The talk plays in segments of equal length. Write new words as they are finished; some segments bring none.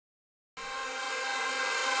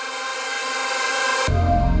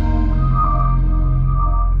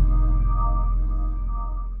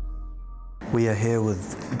We are here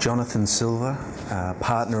with Jonathan Silva,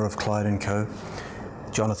 partner of Clyde Co.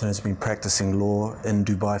 Jonathan has been practicing law in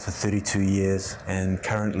Dubai for 32 years and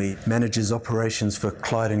currently manages operations for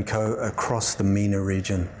Clyde Co across the MENA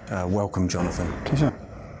region. Welcome, Jonathan. Pleasure.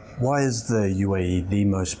 Why is the UAE the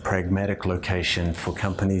most pragmatic location for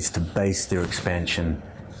companies to base their expansion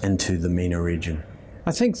into the MENA region?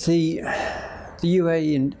 I think the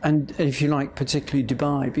UAE and if you like, particularly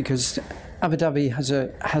Dubai, because Abu Dhabi has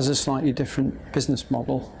a slightly different business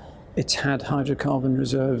model. It's had hydrocarbon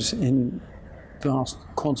reserves in vast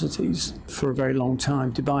quantities for a very long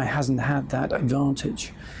time. Dubai hasn't had that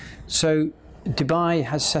advantage. So Dubai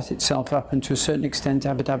has set itself up, and to a certain extent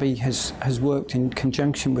Abu Dhabi has worked in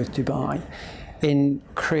conjunction with Dubai in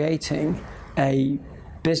creating a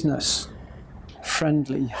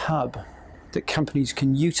business-friendly hub that companies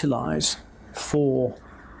can utilize for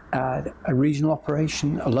a regional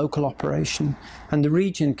operation, a local operation, and the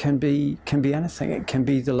region can be anything. It can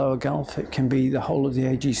be the Lower Gulf, it can be the whole of the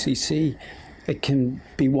AGCC, it can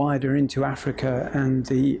be wider into Africa and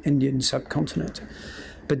the Indian subcontinent.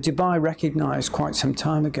 But Dubai recognized quite some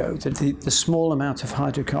time ago that the small amount of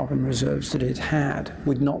hydrocarbon reserves that it had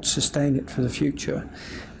would not sustain it for the future,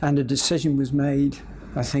 and a decision was made,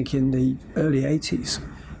 I think in the early 80s,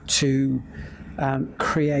 to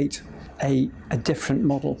create a different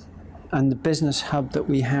model. And the business hub that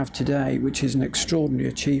we have today, which is an extraordinary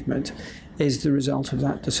achievement, is the result of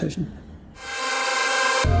that decision.